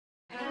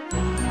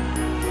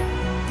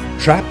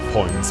Trap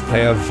points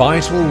play a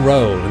vital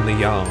role in the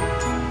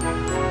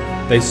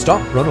yard. They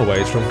stop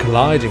runaways from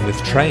colliding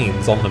with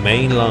trains on the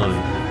main line.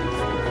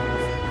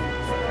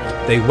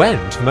 They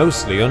went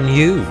mostly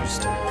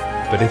unused,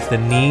 but if the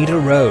need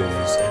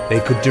arose, they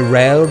could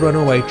derail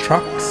runaway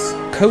trucks,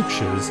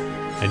 coaches,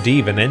 and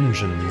even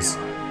engines,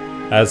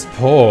 as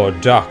poor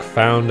Duck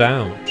found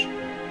out.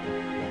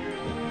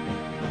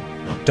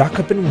 Duck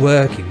had been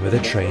working with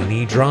a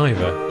trainee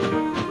driver.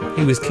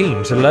 He was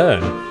keen to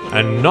learn,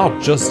 and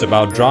not just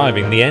about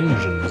driving the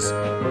engines.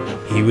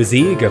 He was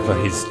eager for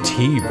his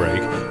tea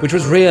break, which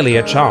was really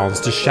a chance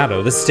to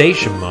shadow the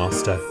station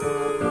master.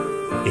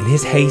 In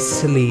his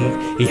haste to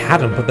leave, he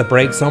hadn't put the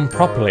brakes on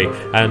properly,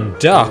 and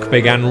Duck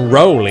began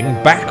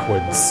rolling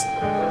backwards.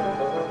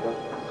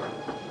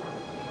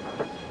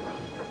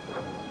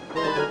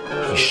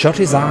 He shut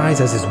his eyes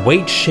as his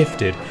weight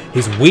shifted,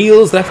 his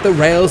wheels left the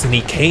rails, and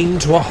he came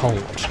to a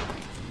halt.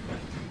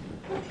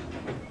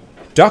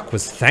 Duck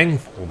was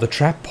thankful the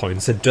trap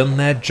points had done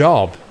their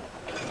job,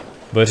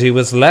 but he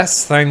was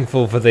less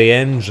thankful for the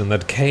engine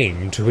that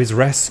came to his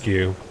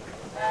rescue.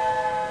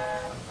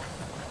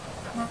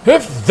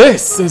 "If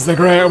this is the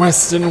Great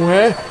Western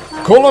Way,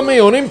 colour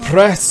me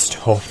unimpressed,"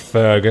 huffed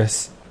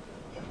Fergus.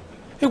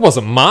 "It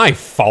wasn't my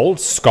fault,"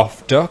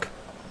 scoffed Duck.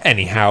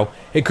 "Anyhow,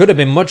 it could have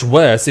been much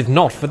worse if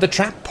not for the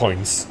trap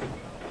points."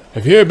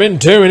 "If you'd been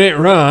doing it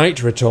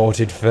right,"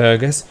 retorted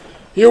Fergus,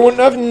 "you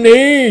wouldn't have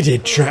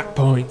needed trap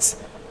points.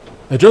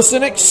 They're just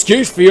an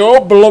excuse for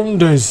your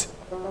blunders."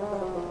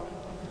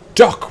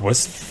 Duck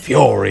was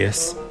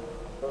furious.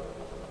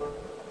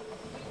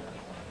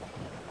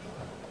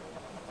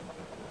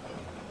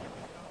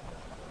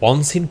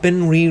 Once he'd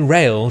been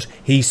re-railed,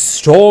 he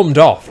stormed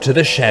off to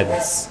the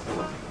sheds.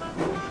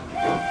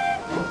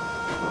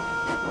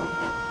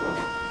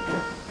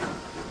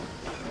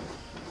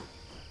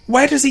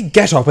 Where does he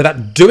get off with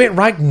that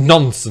do-it-right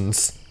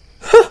nonsense?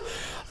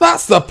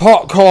 "That's the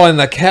pot calling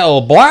the kettle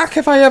black,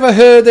 if I ever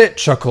heard it,"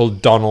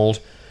 chuckled Donald.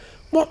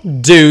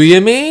 "What do you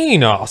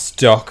mean?" asked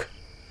Duck.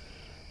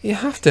 "You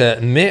have to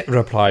admit,"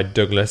 replied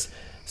Douglas,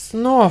 "it's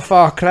no a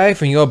far cry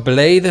from your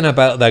blathing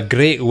about the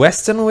Great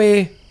Western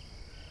Way."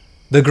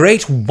 "The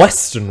Great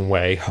Western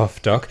Way,"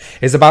 huffed Duck,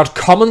 "is about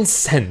common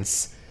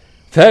sense.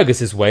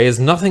 Fergus's way is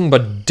nothing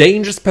but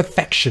dangerous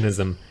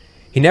perfectionism.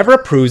 He never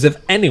approves of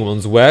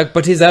anyone's work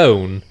but his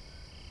own."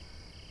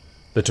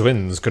 The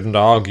twins couldn't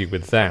argue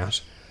with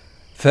that.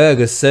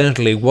 Fergus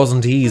certainly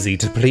wasn't easy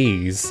to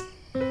please.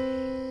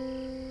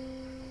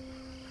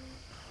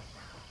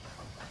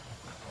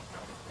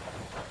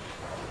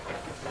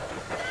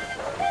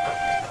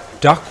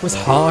 Duck was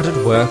hard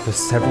at work for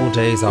several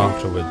days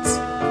afterwards.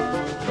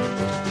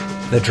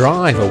 The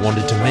driver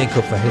wanted to make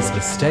up for his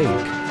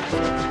mistake.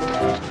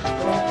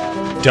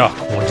 Duck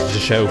wanted to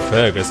show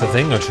Fergus a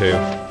thing or two.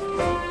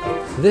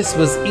 This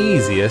was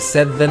easier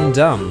said than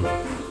done.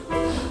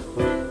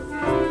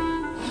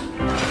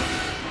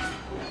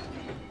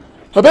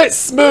 "A bit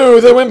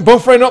smoother when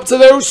buffering up to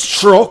those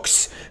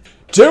trucks.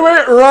 Do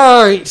it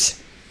right."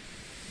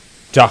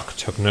 Duck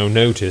took no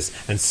notice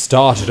and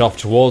started off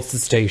towards the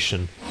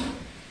station.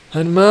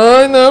 "And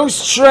mind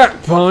those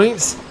trap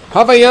points.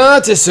 Have a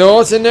yard to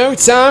sort and no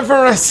time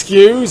for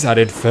rescues,"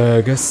 added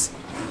Fergus.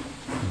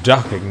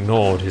 Duck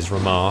ignored his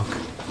remark.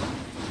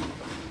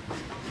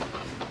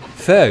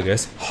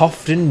 Fergus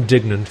huffed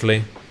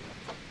indignantly.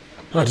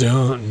 "I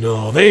don't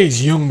know,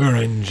 these younger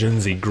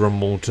engines," he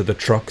grumbled to the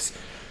trucks.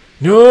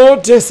 "No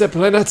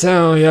discipline, I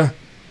tell you."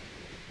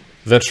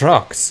 The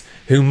trucks,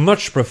 who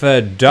much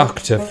preferred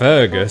Duck to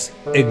Fergus,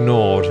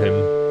 ignored him.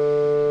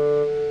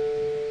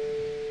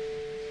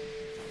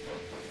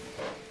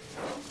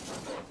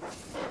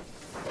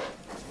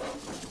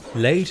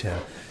 Later,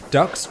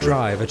 Duck's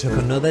driver took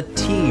another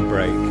tea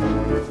break,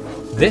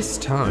 this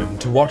time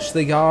to watch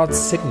the yard's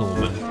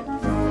signalman.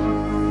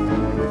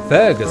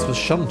 Fergus was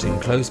shunting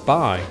close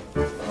by.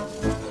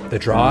 The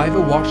driver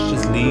watched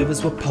as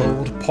levers were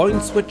pulled,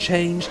 points were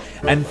changed,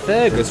 and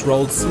Fergus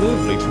rolled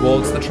smoothly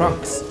towards the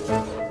trucks.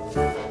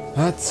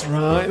 That's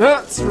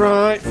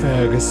right,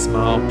 Fergus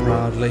smiled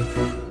proudly.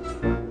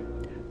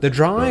 The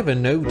driver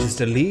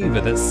noticed a lever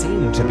that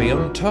seemed to be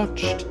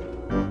untouched.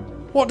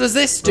 "What does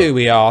this do?"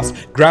 he asked,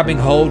 grabbing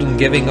hold and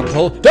giving a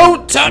pull.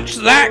 "Don't touch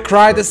that!"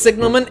 cried the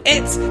signalman.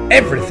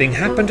 Everything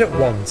happened at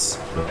once.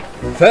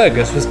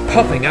 Fergus was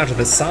puffing out of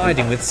the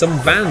siding with some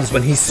vans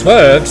when he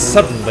swerved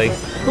suddenly.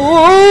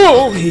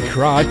 "Whoa!" he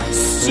cried.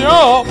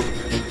 "Stop!"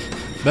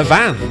 The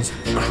vans,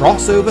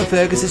 cross over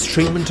Fergus's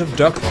treatment of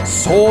Duck,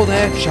 saw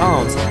their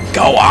chance.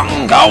 Go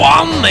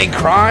on, they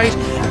cried,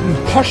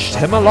 and pushed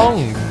him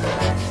along.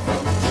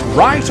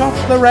 Right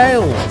off the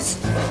rails.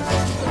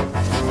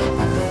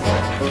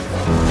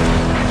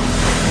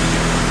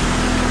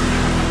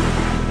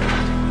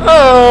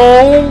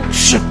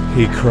 "Ouch!"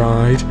 he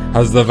cried,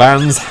 as the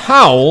vans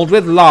howled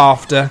with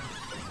laughter.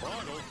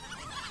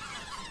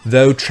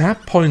 Though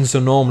trap points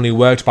are normally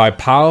worked by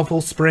powerful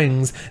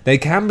springs, they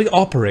can be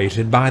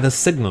operated by the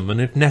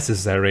signalman if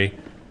necessary.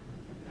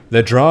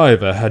 The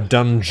driver had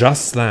done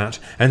just that,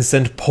 and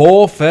sent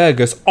poor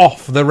Fergus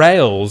off the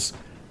rails.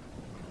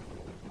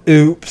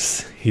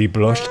 Oops, he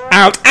blushed.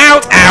 Out,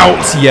 out,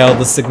 out, yelled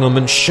the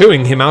signalman,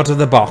 shooing him out of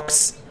the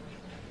box.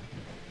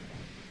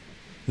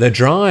 The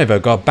driver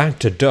got back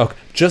to Duck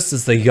just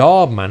as the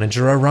yard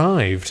manager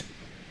arrived.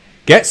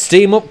 Get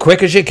steam up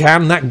quick as you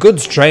can, that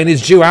goods train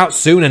is due out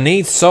soon and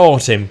needs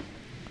sorting.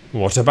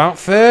 What about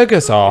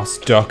Fergus?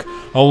 Asked Duck.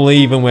 I'll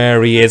leave him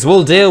where he is,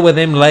 we'll deal with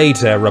him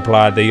later,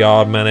 replied the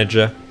yard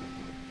manager.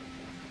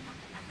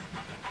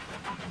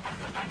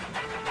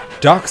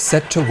 Duck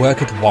set to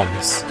work at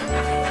once.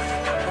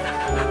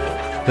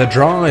 The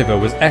driver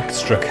was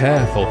extra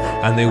careful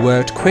and they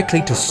worked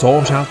quickly to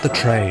sort out the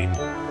train.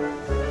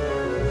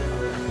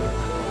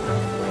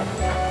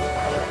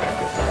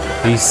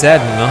 He said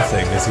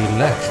nothing as he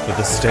left for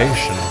the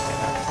station.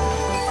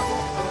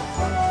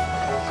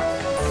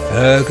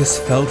 Fergus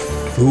felt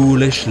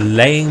foolish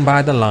laying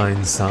by the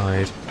line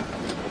side.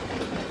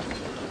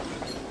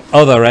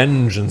 Other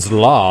engines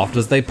laughed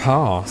as they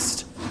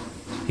passed.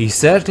 He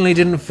certainly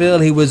didn't feel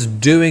he was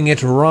doing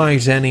it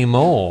right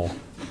anymore.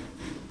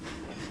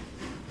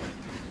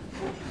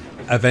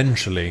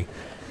 Eventually,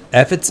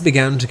 efforts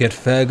began to get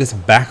Fergus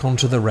back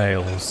onto the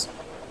rails.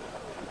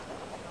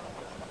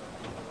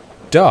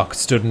 Duck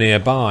stood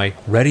nearby,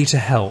 ready to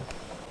help.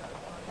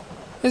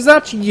 Is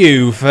that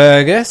you,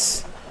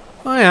 Fergus?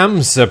 I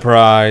am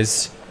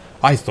surprised.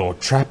 I thought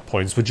trap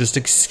points were just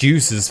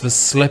excuses for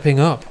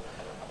slipping up,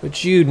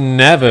 but you'd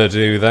never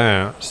do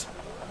that.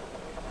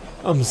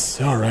 I'm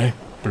sorry,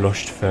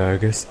 blushed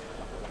Fergus.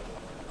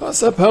 I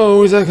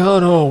suppose I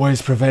can't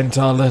always prevent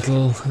our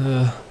little,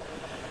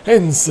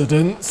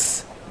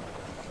 incidents.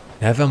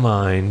 Never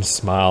mind,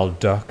 smiled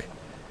Duck.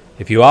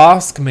 If you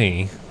ask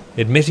me,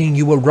 admitting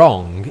you were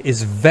wrong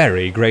is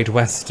very Great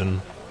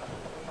Western.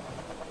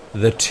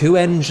 The two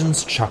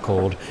engines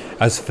chuckled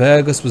as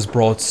Fergus was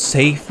brought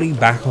safely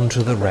back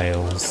onto the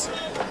rails.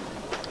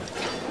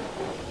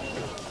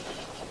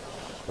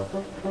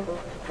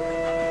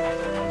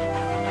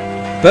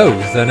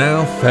 Both are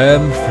now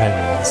firm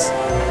friends.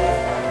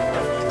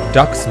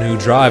 Duck's new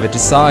driver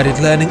decided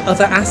learning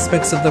other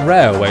aspects of the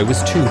railway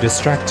was too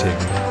distracting.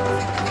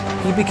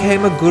 He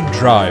became a good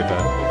driver,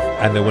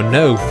 and there were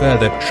no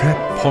further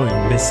trap point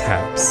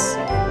mishaps.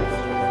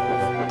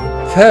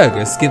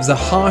 Fergus gives a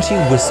hearty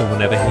whistle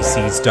whenever he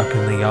sees Duck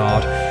in the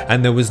yard,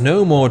 and there was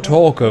no more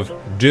talk of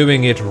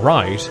doing it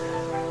right,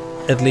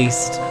 at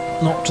least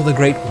not to the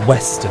Great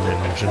Western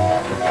engine.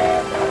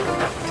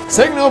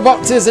 Signal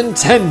boxes and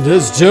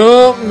tenders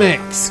don't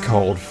mix,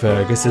 called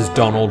Fergus as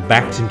Donald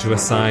backed into a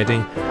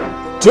siding.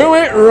 Do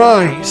it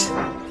right!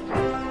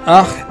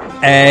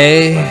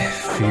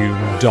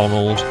 Fumed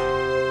Donald.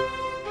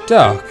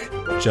 Duck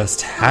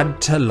just had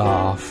to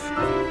laugh.